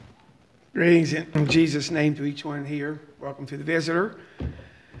Greetings in Jesus' name to each one here. Welcome to the visitor.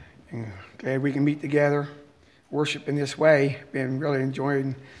 And glad we can meet together, worship in this way. Been really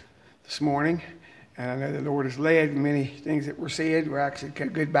enjoying this morning. And I know the Lord has led many things that were said. We're actually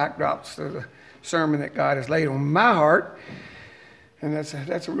got good backdrops to the sermon that God has laid on my heart. And that's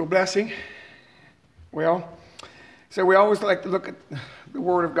a real blessing. Well, so we always like to look at the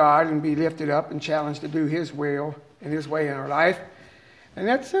Word of God and be lifted up and challenged to do His will and His way in our life. And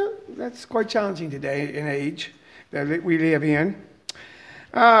that's quite challenging today in age that we live in.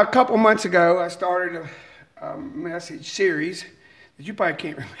 A couple months ago, I started a message series that you probably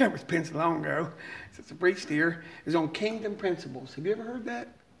can't remember. It's been so long ago since I preached here. It's on kingdom principles. Have you ever heard that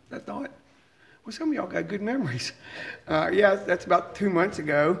thought? Well, some of y'all got good memories. Yeah, that's about 2 months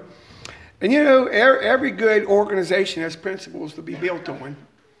ago. And you know, every good organization has principles to be built on.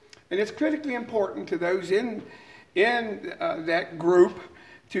 And it's critically important to those in that group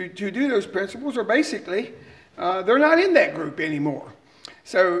to do those principles, or basically they're not in that group anymore.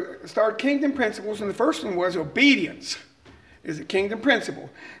 So start kingdom principles, and the first one was obedience is a kingdom principle.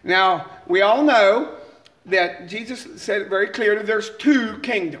 Now, we all know that Jesus said it very clearly, there's two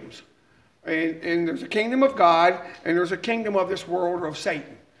kingdoms. And there's a kingdom of God, and there's a kingdom of this world or of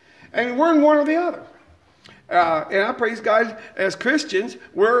Satan. And we're in one or the other. And I praise God, as Christians,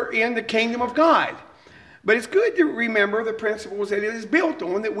 we're in the kingdom of God. But it's good to remember the principles that it is built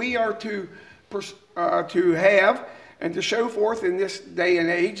on, that we are to have and to show forth in this day and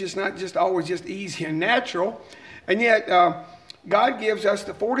age. It's not just always just easy and natural. And yet, God gives us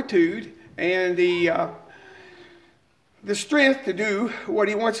the fortitude and the strength to do what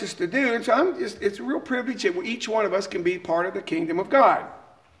He wants us to do. And so it's a real privilege that each one of us can be part of the kingdom of God.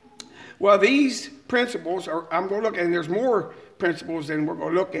 Well, these principles I'm going to look at, and there's more principles than we're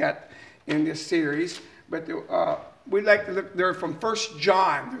going to look at in this series. But we'd like to look, they're from 1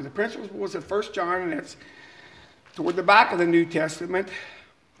 John. The principles of 1 John, and that's toward the back of the New Testament.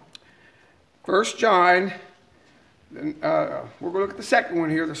 1 John, we're going to look at the second one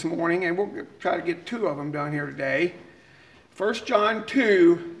here this morning, and we'll try to get two of them done here today. 1 John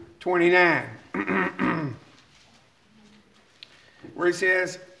 2:29, where he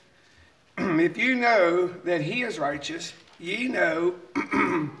says, if you know that He is righteous, ye know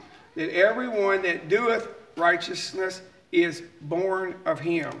that everyone that doeth righteousness is born of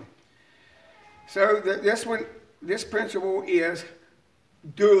Him. So this principle is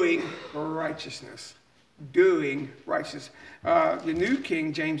doing righteousness. Doing righteousness. The New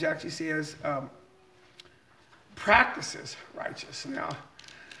King James actually says practices righteous. Now,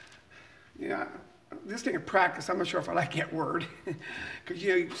 this thing of practice, I'm not sure if I like that word.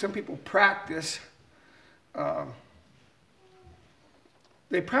 Because, some people practice...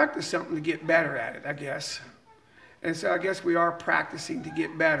 They practice something to get better at it, I guess. And so I guess we are practicing to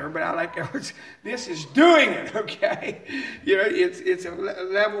get better, but I like this is doing it, okay? It's a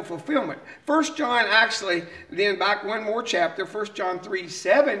level of fulfillment. 1 John actually, then back one more chapter, 1 John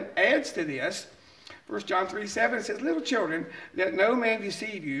 3:7 adds to this. 1 John 3:7 says, little children, let no man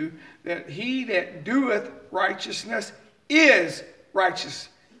deceive you, that he that doeth righteousness is righteous,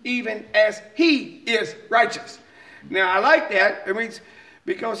 even as He is righteous. Now, I like that. It means...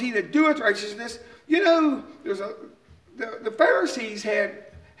 because he that doeth righteousness, the Pharisees had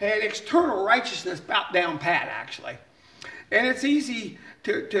external righteousness about down pat, actually. And it's easy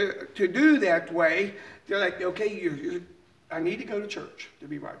to do that way. They're like, okay, I need to go to church to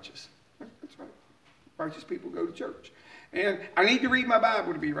be righteous. That's right. Righteous people go to church. And I need to read my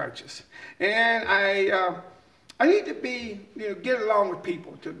Bible to be righteous. And I need to get along with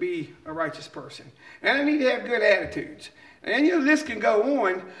people to be a righteous person. And I need to have good attitudes. And this can go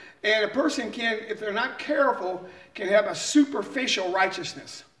on, and a person can, if they're not careful, can have a superficial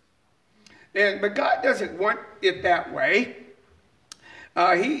righteousness. But God doesn't want it that way.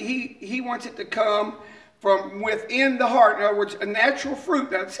 He wants it to come from within the heart. In other words, a natural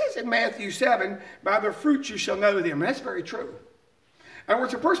fruit. Now, it says in Matthew 7, by their fruits you shall know them. And that's very true. In other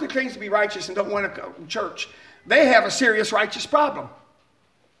words, a person that claims to be righteous and don't want to go to church, they have a serious righteous problem.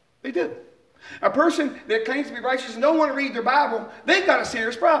 They do. A person that claims to be righteous and don't want to read their Bible, they've got a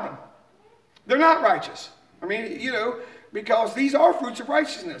serious problem. They're not righteous. Because these are fruits of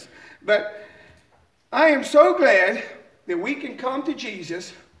righteousness. But I am so glad that we can come to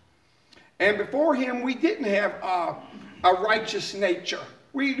Jesus, and before Him we didn't have a righteous nature.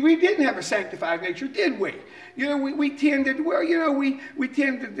 We didn't have a sanctified nature, did we? We tended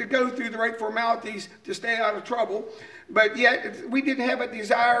to go through the right formalities to stay out of trouble. But yet, we didn't have a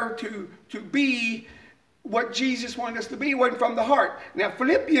desire to be what Jesus wanted us to be. It wasn't from the heart. Now,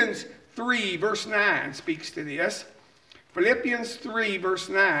 Philippians 3, verse 9 speaks to this. Philippians 3, verse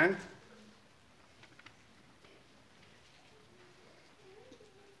 9.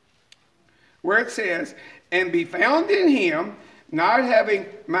 where it says, and be found in him, not having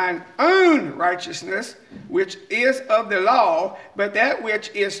mine own righteousness, which is of the law, but that which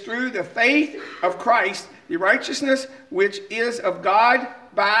is through the faith of Christ, the righteousness which is of God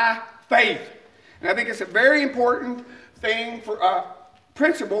by faith. And I think it's a very important thing for a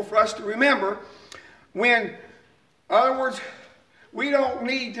principle for us to remember when, in other words, we don't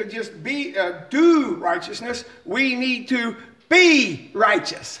need to just do righteousness. We need to be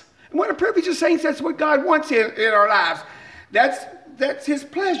righteous. And what a privilege of saints, that's what God wants in our lives. That's his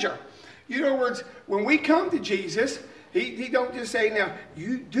pleasure. In other words, when we come to Jesus, he don't just say, now,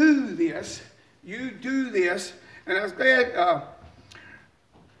 you do this. And I was glad,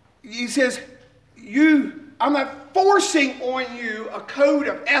 he says, I'm not forcing on you a code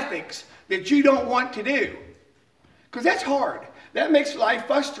of ethics that you don't want to do. Because that's hard. That makes life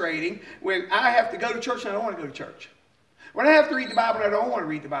frustrating when I have to go to church and I don't want to go to church. When I have to read the Bible and I don't want to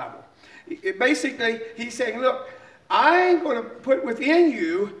read the Bible. Basically, he's saying, look, I'm going to put within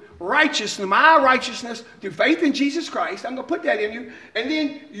you righteousness, my righteousness through faith in Jesus Christ. I'm going to put that in you. And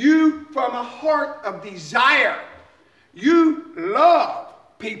then you, from a heart of desire, you love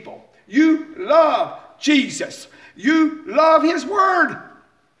people. You love Jesus. You love his word.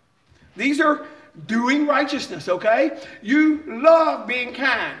 These are doing righteousness, okay? You love being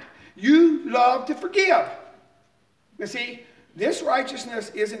kind. You love to forgive. You see, this righteousness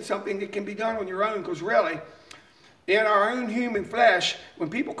isn't something that can be done on your own, because really, in our own human flesh, when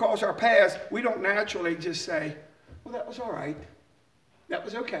people cross our paths, we don't naturally just say, well, that was all right. That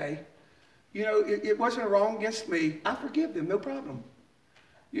was okay. It wasn't wrong against me. I forgive them, no problem.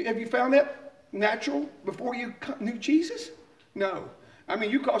 Have you found that natural before you knew Jesus? No. I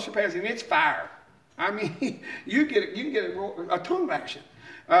mean, you cross your paths and it's fire. I mean, you can get a tongue lashing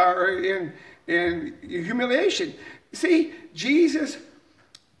or in humiliation. See, Jesus,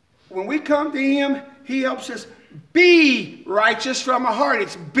 when we come to him, he helps us be righteous from a heart.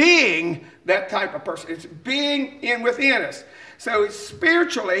 It's being that type of person. It's being within us. So it's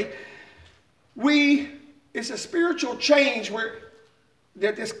spiritually, it's a spiritual change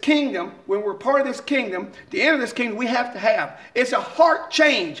that this kingdom, when we're part of this kingdom, the end of this kingdom, we have to have. It's a heart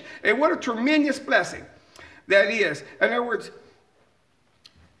change. And what a tremendous blessing that is. In other words,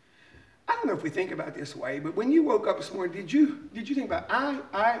 I don't know if we think about it this way, but when you woke up this morning, did you think about,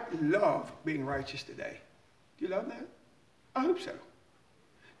 I love being righteous today? Do you love that? I hope so.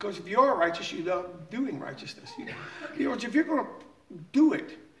 Because if you are righteous, you love doing righteousness. If you're going to do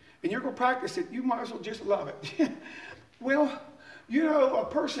it and you're going to practice it, you might as well just love it. Well, a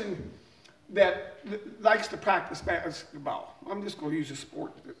person that likes to practice basketball, I'm just going to use a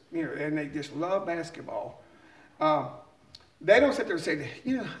sport, and they just love basketball. They don't sit there and say,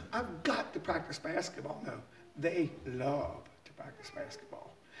 I've got to practice basketball. No, they love to practice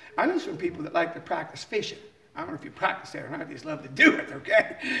basketball. I know some people that like to practice fishing. I don't know if you practice that or not. They just love to do it,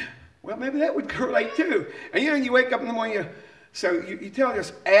 okay? Well, maybe that would correlate too. And you wake up in the morning, so you tell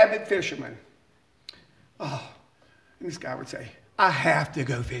this avid fisherman, and this guy would say, I have to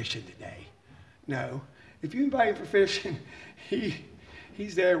go fishing today. No. If you invite him for fishing,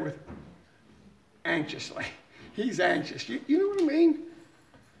 he's there with anxiously. He's anxious. You know what I mean?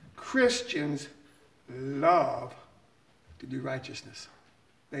 Christians love to do righteousness.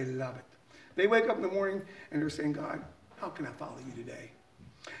 They love it. They wake up in the morning and they're saying, God, how can I follow you today?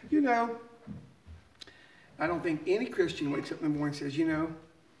 I don't think any Christian wakes up in the morning and says,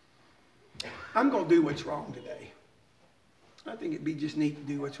 I'm going to do what's wrong today. I think it'd be just neat to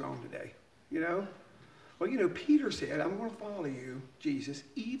do what's wrong today. Well, Peter said, I'm going to follow you, Jesus,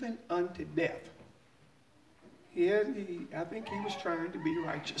 even unto death. I think he was trying to be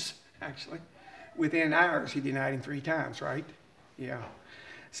righteous, actually. Within hours, he denied him 3 times, right? Yeah.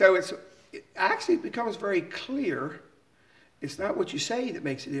 So it actually becomes very clear. It's not what you say that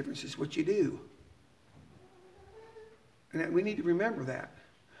makes a difference. It's what you do. And we need to remember that.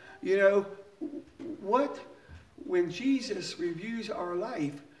 When Jesus reviews our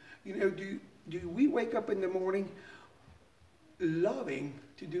life, do we wake up in the morning loving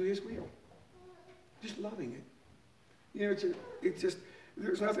to do his will? Just loving it. It's just,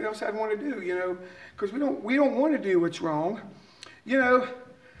 there's nothing else I'd want to do, because we don't want to do what's wrong.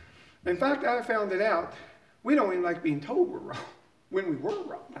 In fact, I found it out. We don't even like being told we're wrong when we were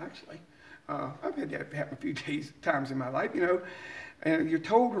wrong, actually. I've had that happen a few times in my life, and you're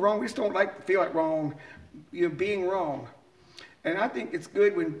told we're wrong. We just don't like to feel like wrong, being wrong. And I think it's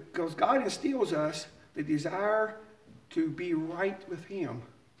good because God instills us the desire to be right with him.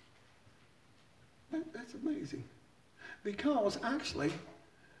 That's amazing. Because actually,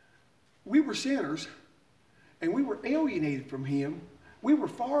 we were sinners and we were alienated from him We were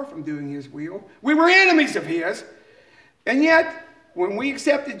far from doing his will. We were enemies of his. And yet, when we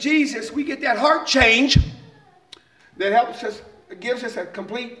accepted Jesus, we get that heart change that helps us, gives us a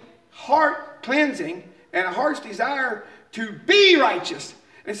complete heart cleansing and a heart's desire to be righteous.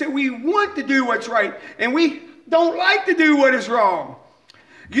 And so we want to do what's right, and we don't like to do what is wrong.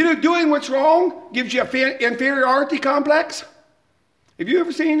 You know, doing what's wrong gives you an inferiority complex. Have you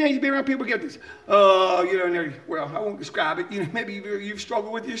ever seen that? You've been around people get this, well, I won't describe it. You know, maybe you've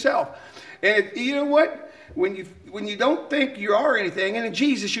struggled with yourself. And you know what? When you don't think you are anything, and in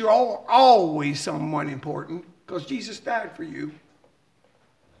Jesus you're always someone important, because Jesus died for you.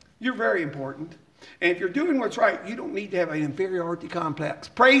 You're very important. And if you're doing what's right, you don't need to have an inferiority complex.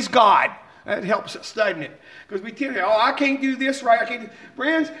 Praise God. That helps us, doesn't it? Because we tell you, I can't do this right. I can't do...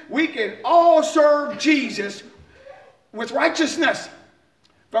 Friends, we can all serve Jesus with righteousness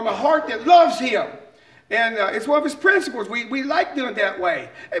from a heart that loves him. And it's one of his principles. We like doing it that way.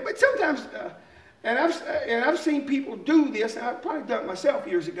 But sometimes, and I've seen people do this, and I've probably done it myself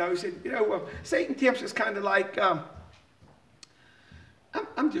years ago. He said, Satan tempts us kind of like...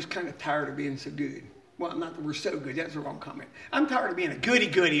 I'm just kind of tired of being so good. Well, not that we're so good. That's the wrong comment. I'm tired of being a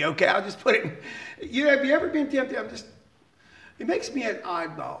goody-goody, okay? I'll just put it in. Have you ever been tempted? It makes me an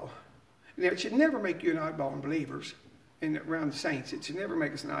oddball. Now, it should never make you an oddball in believers and around the saints. It should never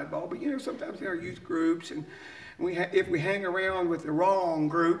make us an oddball. But, sometimes in our youth groups, and if we hang around with the wrong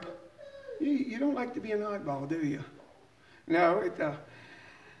group, you don't like to be an oddball, do you? No,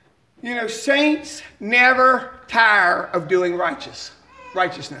 saints never tire of doing righteousness.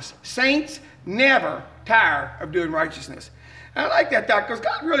 Saints never tire of doing righteousness. And I like that, Doc, because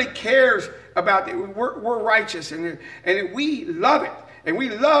God really cares about it. We're righteous, and we love it, and we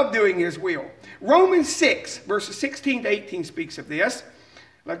love doing his will. Romans 6, verses 16 to 18 speaks of this.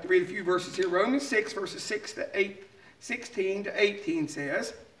 I'd like to read a few verses here. Romans 6, verses 16 to 18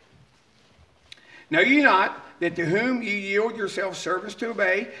 says, "Know ye not that to whom ye yield yourselves servants to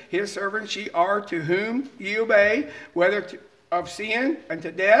obey, his servants ye are to whom ye obey, whether of sin unto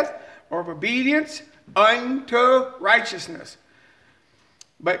death, or of obedience unto righteousness.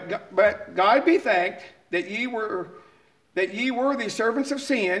 But God be thanked that ye were the servants of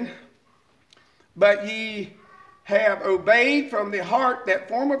sin, but ye have obeyed from the heart that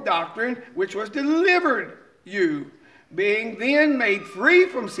form of doctrine which was delivered you. Being then made free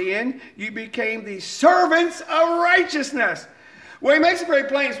from sin, you became the servants of righteousness." Well, he makes it very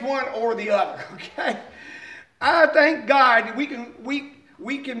plain, it's one or the other, okay? I thank God that we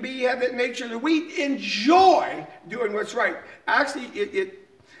can have that nature that we enjoy doing what's right. Actually,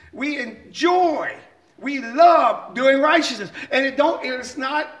 we love doing righteousness. And it's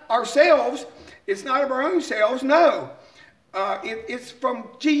not ourselves, it's not of our own selves, no. It's from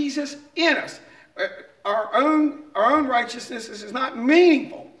Jesus in us. Our own righteousness is not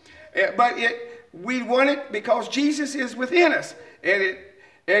meaningful, but we want it because Jesus is within us, and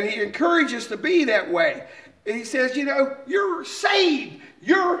he encourages us to be that way. And he says, you're saved,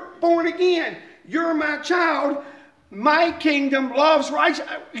 you're born again, you're my child, my kingdom loves righteous.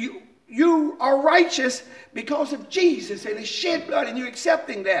 You are righteous because of Jesus and his shed blood, and you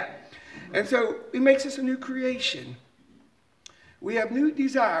accepting that. And so he makes us a new creation. We have new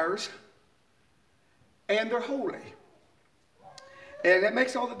desires, and they're holy. And that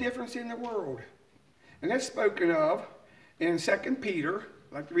makes all the difference in the world. And that's spoken of in 2 Peter.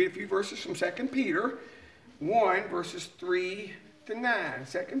 I'd like to read a few verses from 2 Peter 1, verses 3 to 9.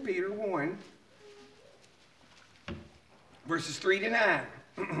 2 Peter 1, verses 3 to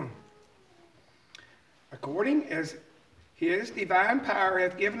 9. "According as his divine power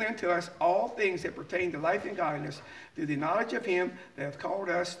hath given unto us all things that pertain to life and godliness, through the knowledge of him that hath called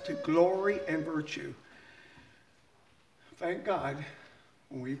us to glory and virtue." Thank God,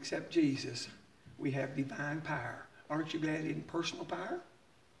 when we accept Jesus, we have divine power. Aren't you glad in personal power?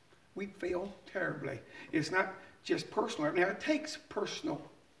 We fail terribly. It's not just personal. Now, it takes personal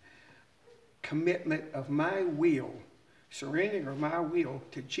commitment of my will, surrendering of my will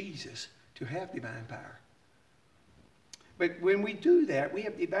to Jesus to have divine power. But when we do that, we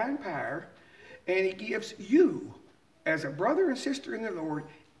have divine power, and he gives you, as a brother and sister in the Lord,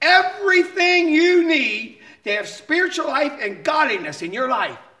 everything you need to have spiritual life and godliness in your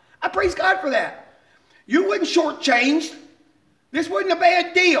life. I praise God for that. You wasn't shortchanged. This wasn't a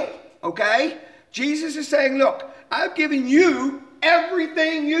bad deal, okay? Jesus is saying, look, I've given you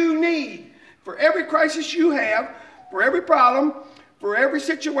everything you need for every crisis you have, for every problem, for every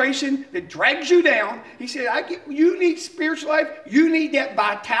situation that drags you down. He said, you need spiritual life. You need that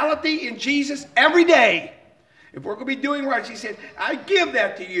vitality in Jesus every day. If we're going to be doing right, he said, I give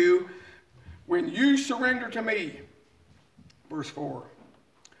that to you when you surrender to me. Verse 4.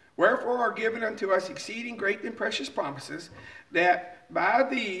 Wherefore are given unto us exceeding great and precious promises, that by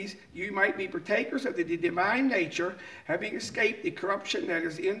these you might be partakers of the divine nature, having escaped the corruption that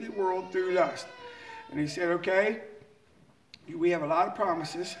is in the world through lust. And he said, okay, we have a lot of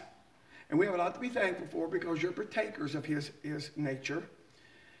promises, and we have a lot to be thankful for because you're partakers of his nature.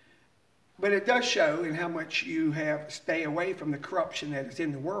 But it does show in how much you have stay away from the corruption that is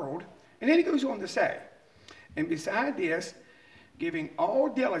in the world. And then he goes on to say, and beside this, giving all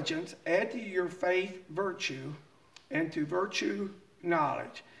diligence, add to your faith virtue, and to virtue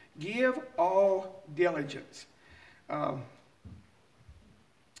knowledge. Give all diligence.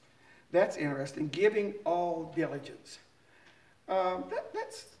 That's interesting. Giving all diligence.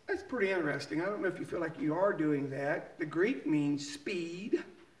 That's pretty interesting. I don't know if you feel like you are doing that. The Greek means speed,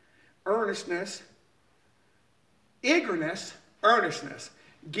 earnestness, eagerness, earnestness.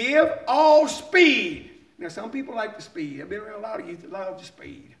 Give all speed. Now, some people like the speed. I've been around a lot of youth that love the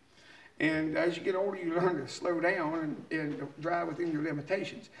speed. And as you get older, you learn to slow down and drive within your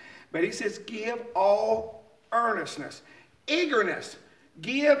limitations. But he says, give all earnestness, eagerness.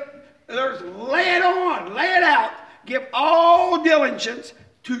 Lay it on, lay it out. Give all diligence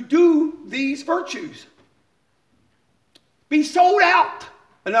to do these virtues. Be sold out.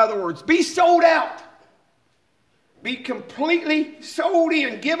 In other words, be sold out. Be completely sold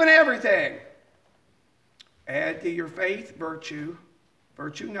in, given everything. Add to your faith virtue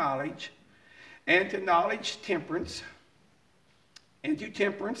knowledge, and to knowledge temperance, and to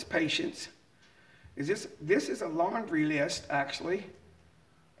temperance patience. This is a laundry list, actually,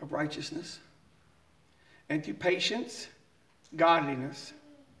 of righteousness. And to patience, godliness.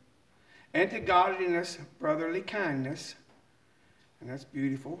 And to godliness, brotherly kindness. And that's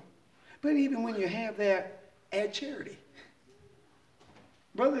beautiful. But even when you have that, add charity.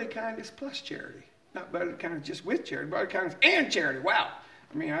 Brotherly kindness plus charity. Not brotherly kindness just with charity, brotherly kindness and charity. Wow.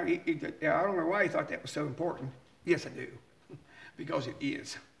 I mean, I don't know why he thought that was so important. Yes, I do. Because it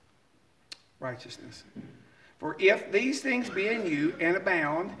is. Righteousness. For if these things be in you and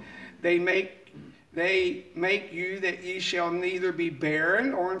abound, they make you that ye shall neither be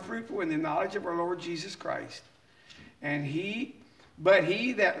barren or unfruitful in the knowledge of our Lord Jesus Christ. But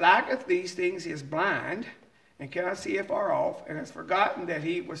he that lacketh these things is blind, and cannot see afar off, and has forgotten that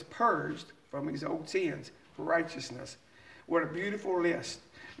he was purged from his old sins for righteousness. What a beautiful list.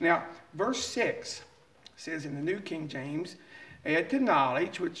 Now, verse 6 says in the New King James, add to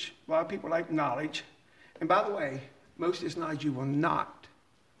knowledge, which a lot of people like knowledge. And by the way, most of this knowledge you will not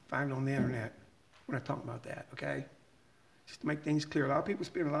find on the internet. We're not talking about that, okay? Just to make things clear. A lot of people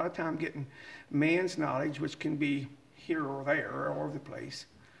spend a lot of time getting man's knowledge, which can be here or there or all over the place.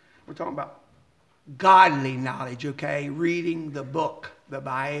 We're talking about godly knowledge, okay? Reading the book, the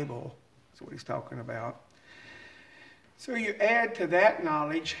Bible. That's what he's talking about. So you add to that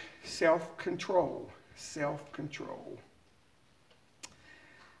knowledge self-control. Self-control.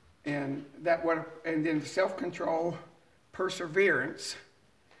 And then self-control, perseverance.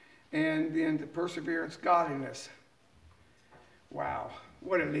 And then the perseverance, godliness. Wow,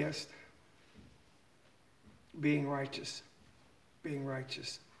 what a list. Being righteous. Being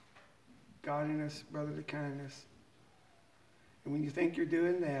righteous. Godliness, brotherly kindness. And when you think you're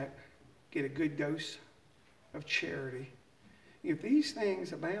doing that, get a good dose of charity. If these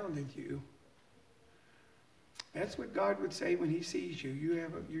things abound in you, that's what God would say when he sees you.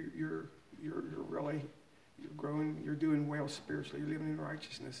 You're growing, you're doing well spiritually, you're living in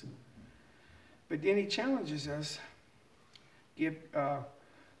righteousness. But then he challenges us,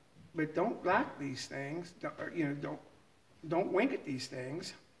 but don't lack these things. Don't wink at these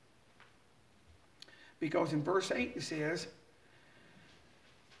things. Because in verse 8 it says,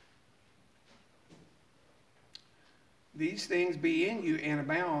 these things be in you and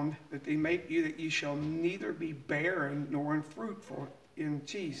abound, that they make you that you shall neither be barren nor unfruitful in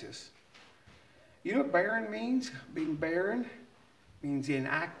Jesus. You know what barren means? Being barren means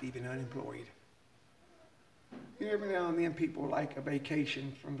inactive and unemployed. Every now and then people like a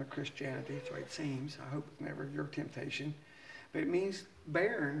vacation from the Christianity, that's the way it seems. I hope it's never your temptation. But it means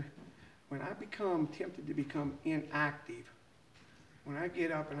barren when I become tempted to become inactive. When I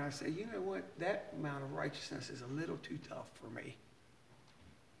get up and I say, you know what, that amount of righteousness is a little too tough for me.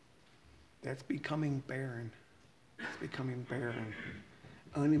 That's becoming barren. It's becoming barren.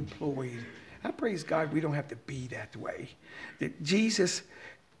 Unemployed. I praise God we don't have to be that way. That Jesus,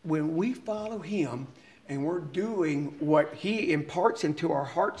 when we follow him and we're doing what he imparts into our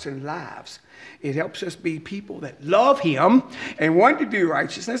hearts and lives, it helps us be people that love him and want to do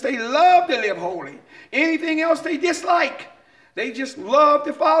righteousness. They love to live holy. Anything else they dislike. They just love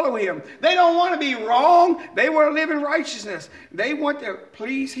to follow him. They don't want to be wrong. They want to live in righteousness. They want to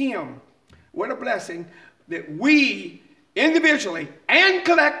please him. What a blessing that we individually and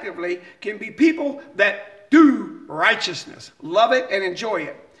collectively can be people that do righteousness. Love it and enjoy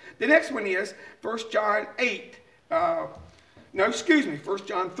it. The next one is 1 John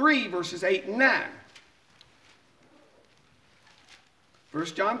 3, verses 8 and 9. 1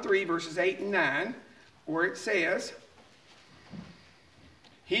 John 3, verses 8 and 9, where it says,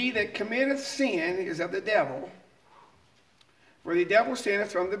 he that committeth sin is of the devil, for the devil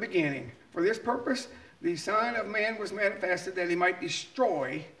sinneth from the beginning. For this purpose the Son of Man was manifested, that he might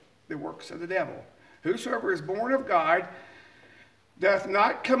destroy the works of the devil. Whosoever is born of God doth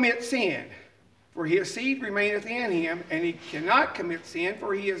not commit sin, for his seed remaineth in him, and he cannot commit sin,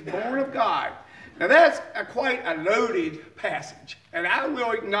 for he is born of God. Now that's quite a loaded passage, and I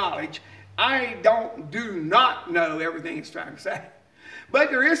will acknowledge I do not know everything it's trying to say. But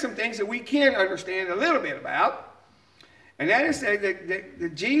there is some things that we can understand a little bit about, and that is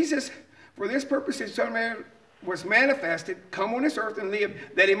that Jesus, for this purpose, his Son of Man was manifested, come on this earth and live,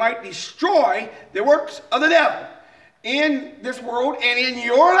 that he might destroy the works of the devil in this world and in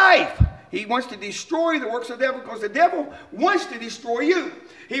your life. He wants to destroy the works of the devil because the devil wants to destroy you.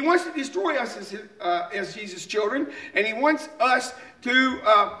 He wants to destroy us as Jesus' children, and he wants us to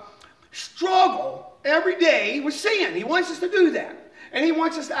struggle every day with sin. He wants us to do that. And he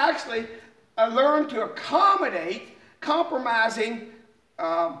wants us to actually learn to accommodate compromising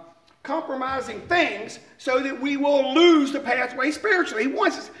things so that we will lose the pathway spiritually. He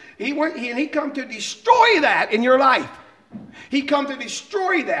wants us. He come to destroy that in your life. He come to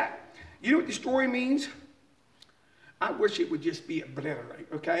destroy that. You know what destroy means? I wish it would just be obliterate,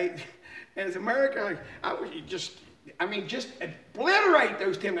 okay? As Americans, I wish you just obliterate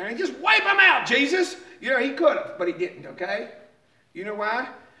those temptations. Just wipe them out, Jesus. You know, he could have, but he didn't, okay? You know why?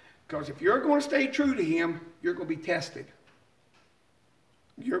 Because if you're going to stay true to him, you're going to be tested.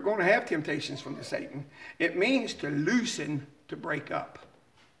 You're going to have temptations from the Satan. It means to loosen, to break up.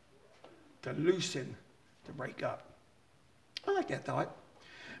 To loosen, to break up. I like that thought.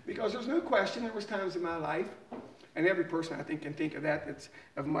 Because there's no question there was times in my life, and every person I think can think of that that's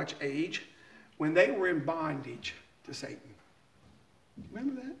of much age, when they were in bondage to Satan.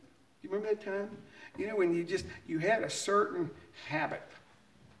 Remember that? You remember that time? You know, when you had a certain habit.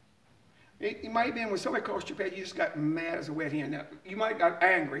 It might have been when somebody crossed your path, you just got mad as a wet hen. Now, you might not got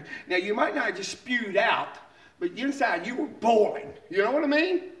angry. Now, you might not have just spewed out, but inside you were boiling. You know what I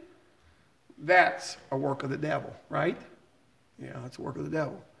mean? That's a work of the devil, right? Yeah, that's a work of the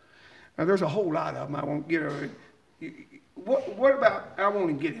devil. Now, there's a whole lot of them. I won't get over it. What about, I won't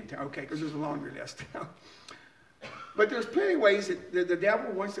even get into, okay, because there's a laundry list. But there's plenty of ways that the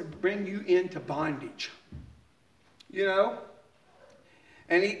devil wants to bring you into bondage. You know?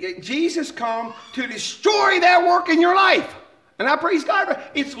 And Jesus come to destroy that work in your life. And I praise God for it.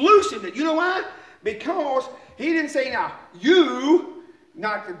 It's loosened it. You know why? Because he didn't say, now, you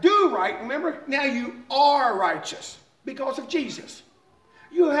not to do right. Remember, now you are righteous because of Jesus.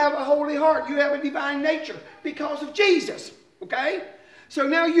 You have a holy heart. You have a divine nature because of Jesus. Okay? So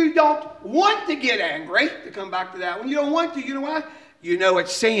now you don't want to get angry, to come back to that one. You don't want to. You know why? You know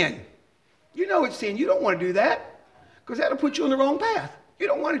it's sin. You know it's sin. You don't want to do that because that'll put you on the wrong path. You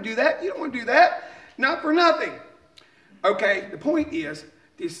don't want to do that. You don't want to do that. Not for nothing. Okay, the point is,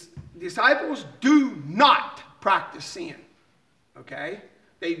 these disciples do not practice sin. Okay?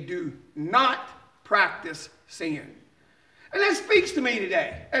 They do not practice sin. And that speaks to me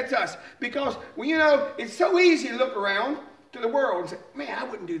today. That's us. Because, well, you know, it's so easy to look around to the world and say, man, I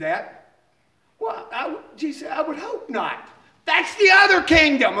wouldn't do that. Well, Jesus said, I would hope not. That's the other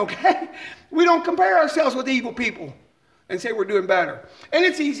kingdom, okay? We don't compare ourselves with evil people and say we're doing better. And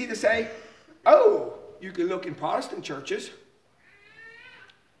it's easy to say, oh, you can look in Protestant churches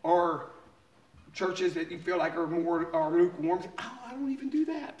or churches that you feel like are lukewarm. Oh, I don't even do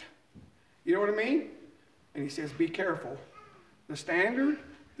that. You know what I mean? And he says, be careful. The standard,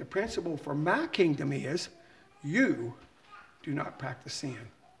 the principle for my kingdom is you do not practice sin.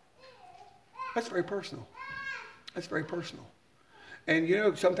 That's very personal. That's very personal. And you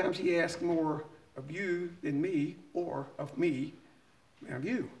know, sometimes he asks more of you than me, or of me than of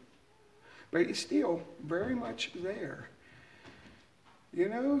you. But it's still very much there. You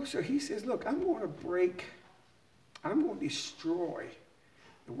know, so he says, look, I'm going to destroy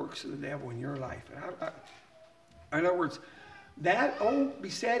the works of the devil in your life. In other words, that old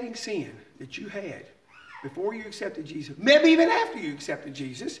besetting sin that you had before you accepted Jesus, maybe even after you accepted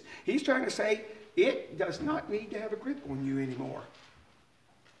Jesus, he's trying to say it does not need to have a grip on you anymore.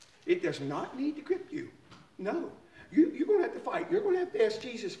 It does not need to grip you. No. You're going to have to fight. You're going to have to ask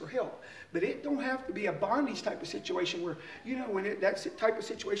Jesus for help. But it don't have to be a bondage type of situation where, when that type of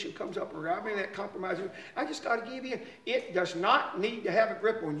situation comes up, or I'm in that compromise, I just got to give in. It does not need to have a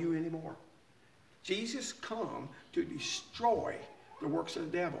grip on you anymore. Jesus come to destroy the works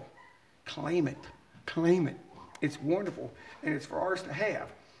of the devil. Claim it. Claim it. It's wonderful, and it's for ours to have.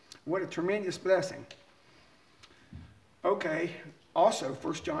 What a tremendous blessing. Okay, also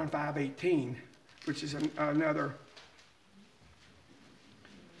 1 John 5:18, which is another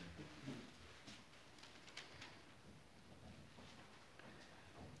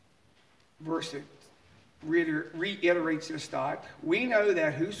verse that reiterates this thought. We know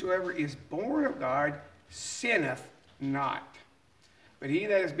that whosoever is born of God sinneth not. But he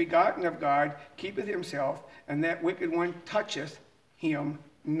that is begotten of God keepeth himself, and that wicked one toucheth him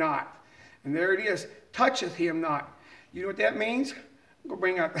not. And there it is, toucheth him not. You know what that means? I'm going to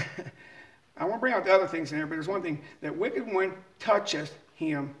bring out, I want to bring out the other things in there, but there's one thing. That wicked one toucheth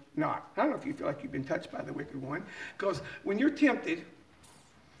him not. I don't know if you feel like you've been touched by the wicked one, because when you're tempted,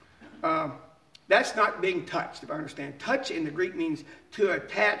 that's not being touched, if I understand. Touch in the Greek means to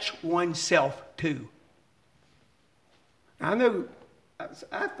attach oneself to. I know,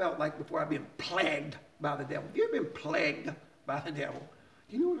 I felt like before I've been plagued by the devil. Have you ever been plagued by the devil?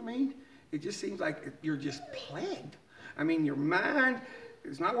 Do you know what I mean? It just seems like you're just plagued. I mean, your mind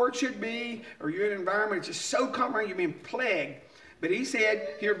is not where it should be, or you're in an environment that's just so comfortable, you're being plagued. But he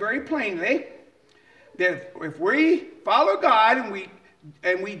said here very plainly that if we follow God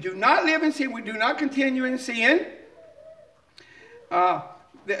and we do not live in sin, we do not continue in sin,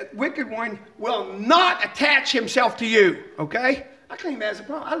 the wicked one will not attach himself to you. Okay? I claim that as a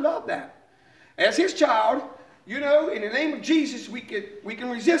problem. I love that. As his child, in the name of Jesus, we can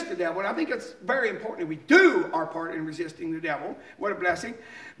resist the devil. And I think it's very important that we do our part in resisting the devil. What a blessing.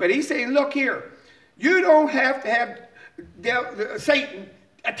 But he's saying, look here, you don't have to have Satan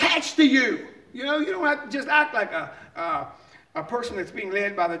attached to you. You don't have to just act like a person that's being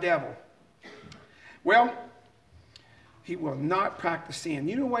led by the devil. Well, he will not practice sin.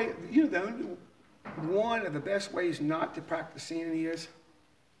 One of the best ways not to practice sin is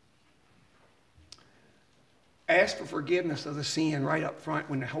ask for forgiveness of the sin right up front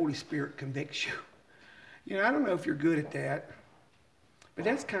when the Holy Spirit convicts you. I don't know if you're good at that, but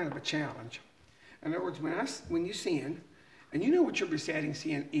that's kind of a challenge. In other words, when you sin, and you know what your besetting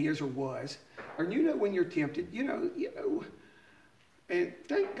sin is or was, or when you're tempted, and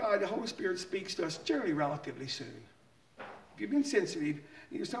thank God the Holy Spirit speaks to us generally relatively soon. If you've been sensitive,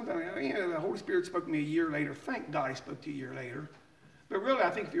 sometimes the Holy Spirit spoke to me a year later. Thank God he spoke to you a year later. But really, I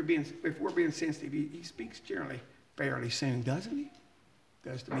think if we're being sensitive, he speaks generally fairly soon, doesn't he?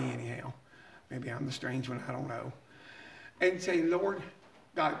 Does to me anyhow. Maybe I'm the strange one, I don't know. And say, Lord,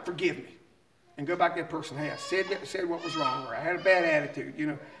 God, forgive me. And go back to that person who has said what was wrong, or I had a bad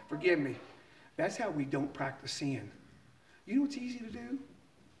attitude, forgive me. That's how we don't practice sin. You know what's easy to do?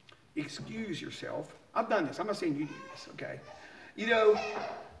 Excuse yourself. I've done this. I'm not saying you do this, okay?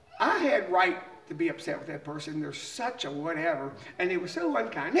 I had right to be upset with that person. They're such a whatever. And they were so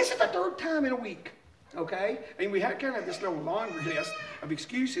unkind. This is the third time in a week, okay? And we had kind of this little laundry list of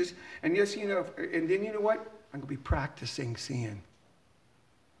excuses. And yes, and then you know what? I'm going to be practicing sin.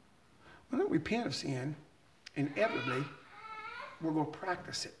 When I don't repent of sin, inevitably, we're going to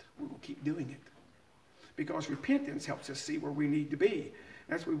practice it. We're going to keep doing it. Because repentance helps us see where we need to be.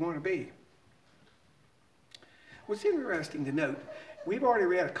 That's where we want to be. What's interesting to note, we've already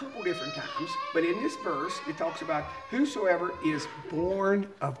read a couple different times, but in this verse, it talks about whosoever is born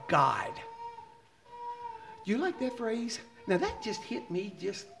of God. Do you like that phrase? Now, that just hit me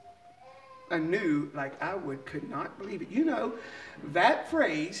just anew, like could not believe it. That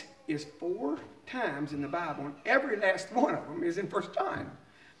phrase is 4 times in the Bible, and every last one of them is in 1 John.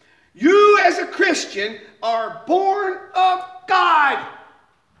 You as a Christian are born of God.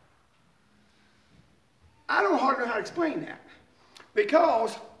 I don't hardly know how to explain that.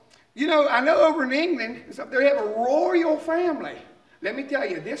 Because, I know over in England, they have a royal family. Let me tell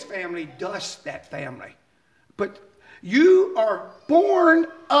you, this family dusts that family. But you are born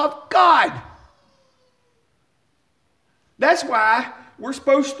of God. That's why we're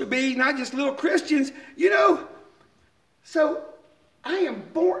supposed to be not just little Christians, So I am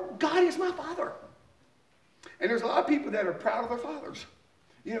born, God is my father. And there's a lot of people that are proud of their fathers.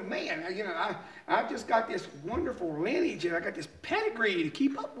 I've just got this wonderful lineage and I got this pedigree to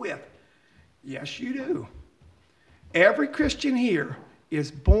keep up with. Yes, you do. Every Christian here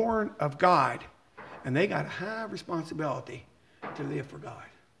is born of God, and they got a high responsibility to live for God,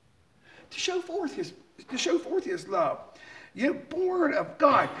 to show forth His love. You're born of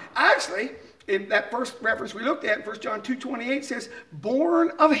God. Actually, in that first reference we looked at, 1 John 2:28 says,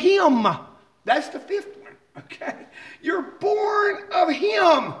 born of him. That's the fifth one, okay? You're born of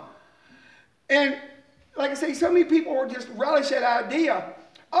him. And like I say, so many people will just relish that idea.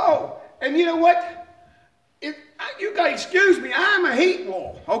 Oh, and you know what? You got to excuse me, I'm a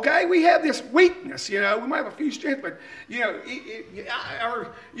Heatwole, okay? We have this weakness, we might have a few strengths, but,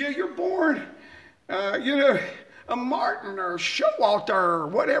 you're born, a Martin or Showalter or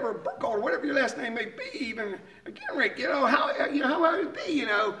whatever, Burkholder, whatever your last name may be, even Ginrich, how would it be,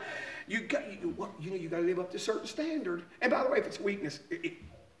 you got to live up to a certain standard. And by the way, if it's weakness,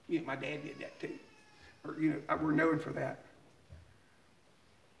 my dad did that too. Or, we're known for that.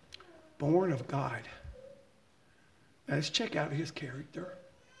 Born of God. Now let's check out his character.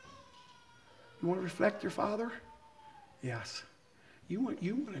 You want to reflect your father? Yes. You want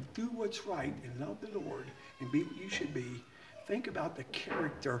to do what's right and love the Lord and be what you should be. Think about the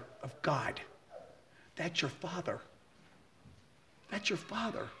character of God. That's your father. That's your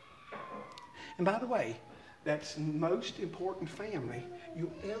father. And by the way, that's the most important family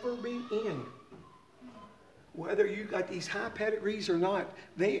you'll ever be in. Whether you got these high pedigrees or not,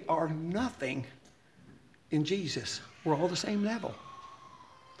 they are nothing in Jesus. We're all the same level.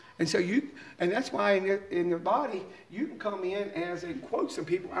 And so and that's why in the body, you can come in as, in quote, some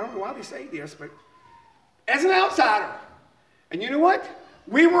people, I don't know why they say this, but as an outsider. And you know what?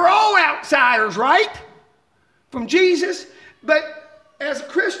 We were all outsiders, right? From Jesus. But as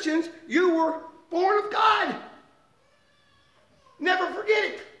Christians, you were born of God. Never forget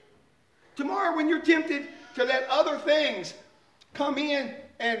it. Tomorrow when you're tempted to let other things come in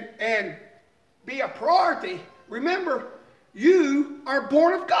and be a priority, remember, you are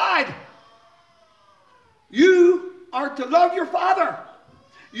born of God. You are to love your Father.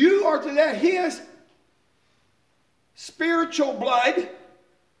 You are to let His spiritual blood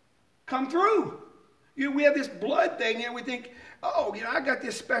come through. We have this blood thing, and we think, oh, I got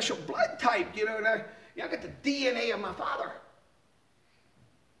this special blood type, and I got the DNA of my Father.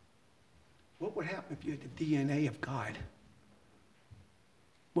 What would happen if you had the DNA of God?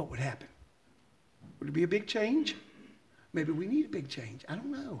 What would happen? Would it be a big change? Maybe we need a big change. I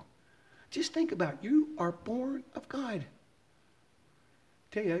don't know. Just think about it. You are born of God. I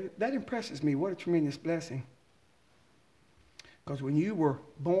tell you, that impresses me. What a tremendous blessing. Because when you were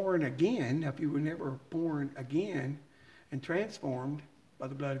born again, if you were never born again and transformed by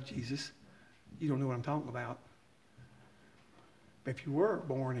the blood of Jesus, you don't know what I'm talking about. But if you were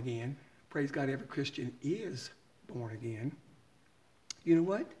born again, praise God, every Christian is born again. You know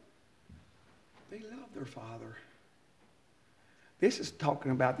what? They love their Father. This is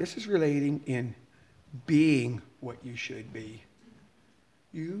relating in being what you should be.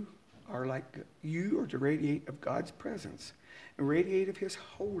 You are to radiate of God's presence and radiate of His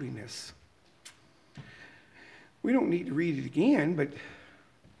holiness. We don't need to read it again, but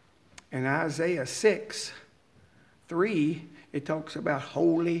in Isaiah 6:3, it talks about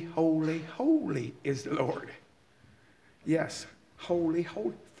holy, holy, holy is the Lord. Yes, holy,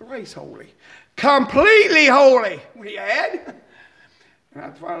 holy, thrice holy. Completely holy, we add. And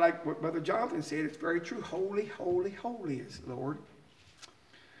that's why I like what Brother Jonathan said. It's very true. Holy, holy, holy is the Lord.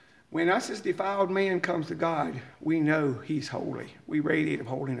 When us as defiled man comes to God, we know He's holy. We radiate of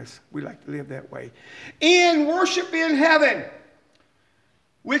holiness. We like to live that way. In worship in heaven,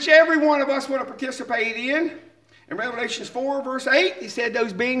 which every one of us want to participate in. In Revelation 4, verse 8, he said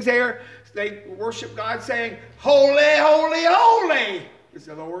those beings there, they worship God saying, holy, holy, holy is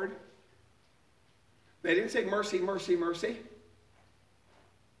the Lord. They didn't say mercy, mercy, mercy.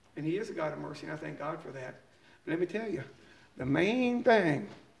 And He is a God of mercy, and I thank God for that. But let me tell you, the main thing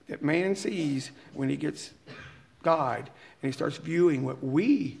that man sees when he gets God and he starts viewing what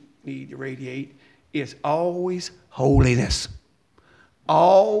we need to radiate is always holiness.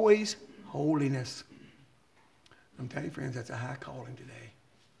 Always holiness. I'm telling you, friends, that's a high calling today.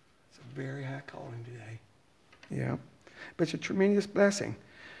 It's a very high calling today. Yeah. But it's a tremendous blessing.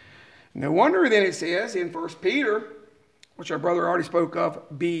 No wonder then it says in 1 Peter, which our brother already spoke of,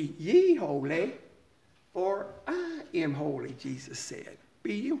 be ye holy, for I am holy, Jesus said.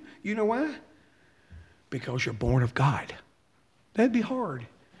 Be you. You know why? Because you're born of God. That'd be hard.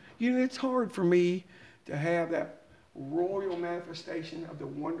 It's hard for me to have that royal manifestation of the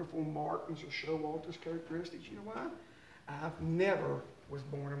wonderful Martins or Showalter's characteristics. You know why? I've never was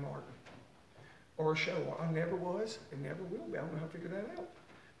born a Martin or a Showalter. I never was and never will be. I don't know how to figure that out.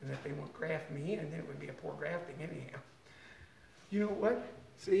 And if they want to graft me in, then it would be a poor grafting anyhow. You know what?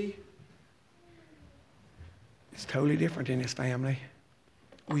 See? It's totally different in this family.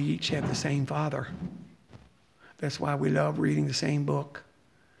 We each have the same Father. That's why we love reading the same book.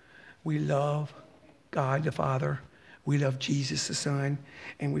 We love God the Father. We love Jesus the Son.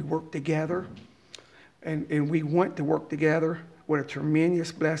 And we work together. And we want to work together. What a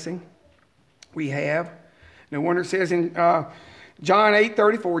tremendous blessing we have. No wonder it says in John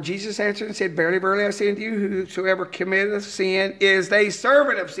 8:34, Jesus answered and said, Verily, verily, I say unto you, whosoever committeth sin is a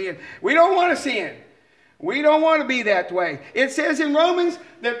servant of sin. We don't want to sin. We don't want to be that way. It says in Romans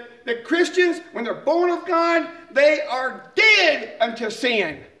that Christians, when they're born of God, they are dead unto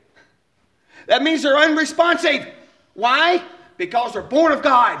sin. That means they're unresponsive. Why? Because they're born of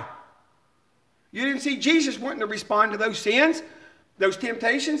God. You didn't see Jesus wanting to respond to those sins, those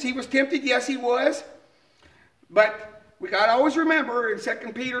temptations. He was tempted. Yes, he was. But we got to always remember in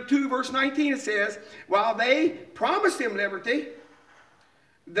 2 Peter 2, verse 19, it says, while they promised him liberty,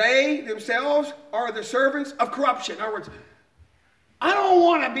 they themselves are the servants of corruption. In other words, I don't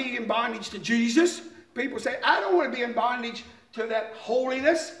want to be in bondage to Jesus. People say, I don't want to be in bondage to that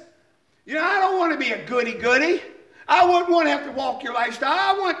holiness. You know, I don't want to be a goody-goody. I wouldn't want to have to walk your lifestyle.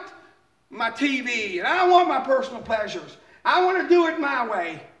 I want my TV, and I want my personal pleasures. I want to do it my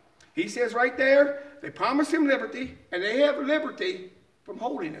way. He says right there, they promise him liberty, and they have liberty from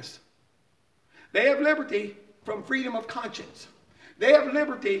holiness. They have liberty from freedom of conscience. They have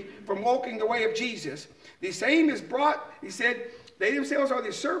liberty from walking the way of Jesus. The same is brought, he said, they themselves are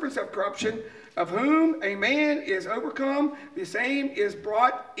the servants of corruption, of whom a man is overcome. The same is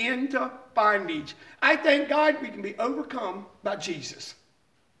brought into bondage. I thank God we can be overcome by Jesus.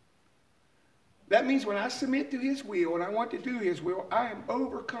 That means when I submit to his will and I want to do his will, I am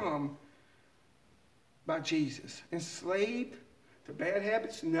overcome by Jesus. Enslaved to bad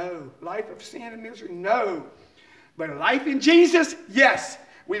habits? No. Life of sin and misery? No. But a life in Jesus? Yes.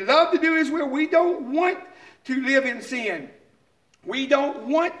 We love to do his will. We don't want to live in sin. We don't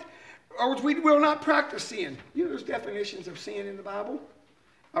want, or we will not practice sin. You know there's definitions of sin in the Bible?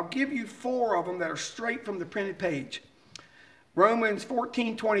 I'll give you 4 of them that are straight from the printed page. Romans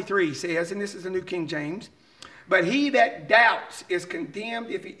 14:23 says, and this is the New King James, but he that doubts is condemned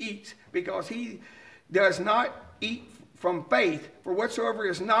if he eats, because he does not eat from faith. For whatsoever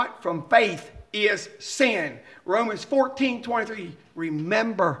is not from faith is sin. Romans 14:23.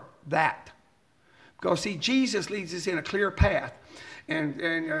 Remember that. Because see, Jesus leads us in a clear path.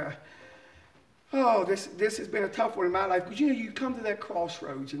 This has been a tough one in my life. Because you know, you come to that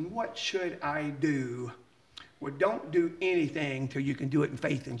crossroads and what should I do? Well, don't do anything till you can do it in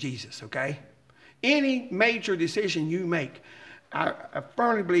faith in Jesus, okay? Any major decision you make, I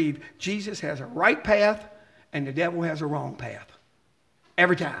firmly believe Jesus has a right path and the devil has a wrong path.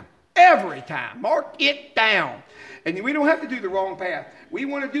 Every time. Every time. Mark it down. And we don't have to do the wrong path. We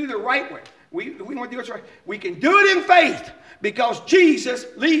want to do the right way. We want to do it right. We can do it in faith because Jesus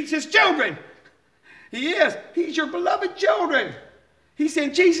leads his children. He is. He's your beloved children. He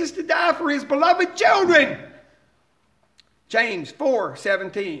sent Jesus to die for his beloved children. James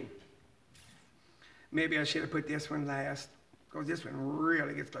 4:17. Maybe I should have put this one last because this one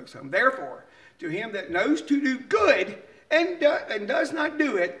really gets close to home. Therefore, to him that knows to do good and does not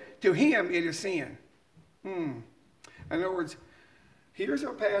do it, to him it is sin. In other words, here's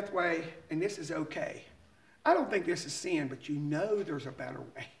a pathway and this is okay. I don't think this is sin, but you know there's a better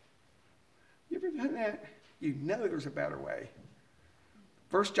way. You ever done that? You know there's a better way.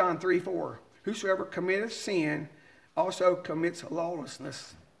 1 John 3:4. Whosoever committeth sin also commits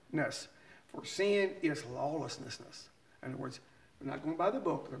lawlessness. For sin is lawlessness. In other words, they're not going by the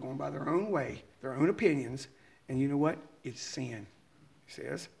book. They're going by their own way, their own opinions. And you know what? It's sin, he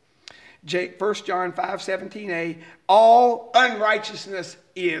says. 1 John 5:17a, all unrighteousness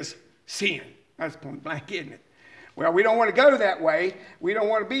is sin. That's point blank, isn't it? Well, we don't want to go that way. We don't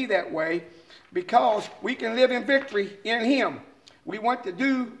want to be that way because we can live in victory in him. We want to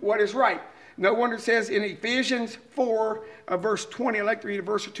do what is right. No wonder it says in Ephesians 4, verse 20, I'd like to read a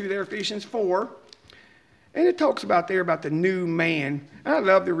verse or two there, Ephesians 4. And it talks about there about the new man. And I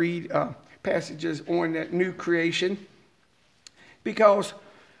love to read passages on that new creation because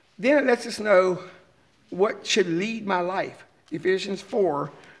then it lets us know what should lead my life. Ephesians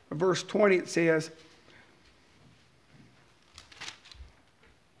 4, verse 20, it says,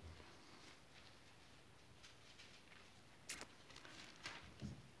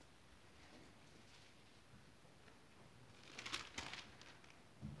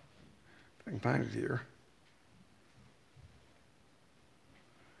 I can find it here.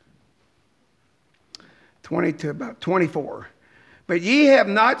 To about 24. But ye have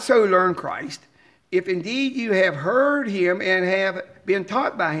not so learned Christ, if indeed you have heard him and have been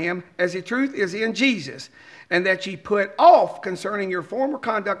taught by him, as the truth is in Jesus, and that ye put off concerning your former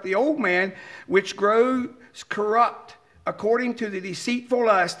conduct the old man, which grows corrupt according to the deceitful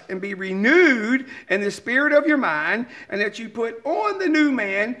lust, and be renewed in the spirit of your mind, and that you put on the new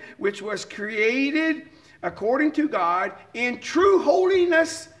man, which was created according to God in true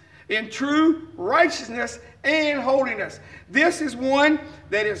holiness, in true righteousness and holiness. This is one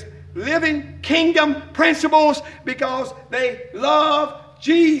that is living kingdom principles because they love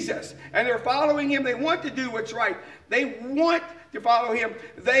Jesus and they're following him. They want to do what's right. They want to follow him.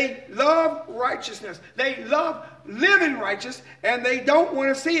 They love righteousness. They love living righteous, and they don't want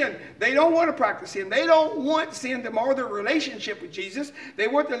to sin. They don't want to practice sin. They don't want sin to mar their relationship with Jesus. They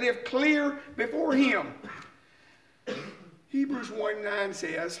want to live clear before him. Hebrews 1:9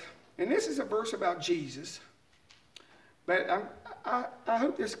 says, and this is a verse about Jesus, but I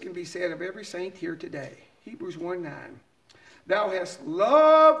hope this can be said of every saint here today. Hebrews 1:9. Thou hast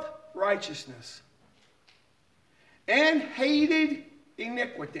loved righteousness and hated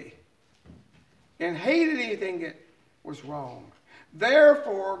iniquity, and hated anything that was wrong.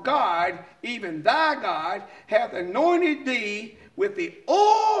 Therefore God, even thy God, hath anointed thee with the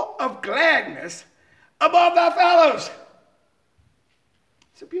oil of gladness above thy fellows.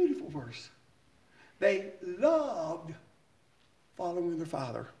 It's a beautiful verse. They loved following their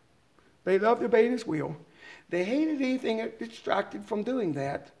Father. They loved obeying his will. They hated anything that distracted from doing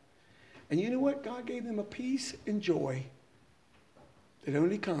that. And you know what? God gave them a peace and joy that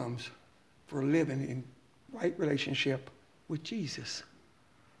only comes for living in right relationship with Jesus.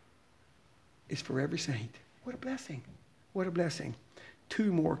 It's for every saint. What a blessing. What a blessing.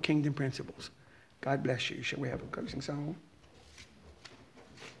 2 more kingdom principles. God bless you. Shall we have a closing song?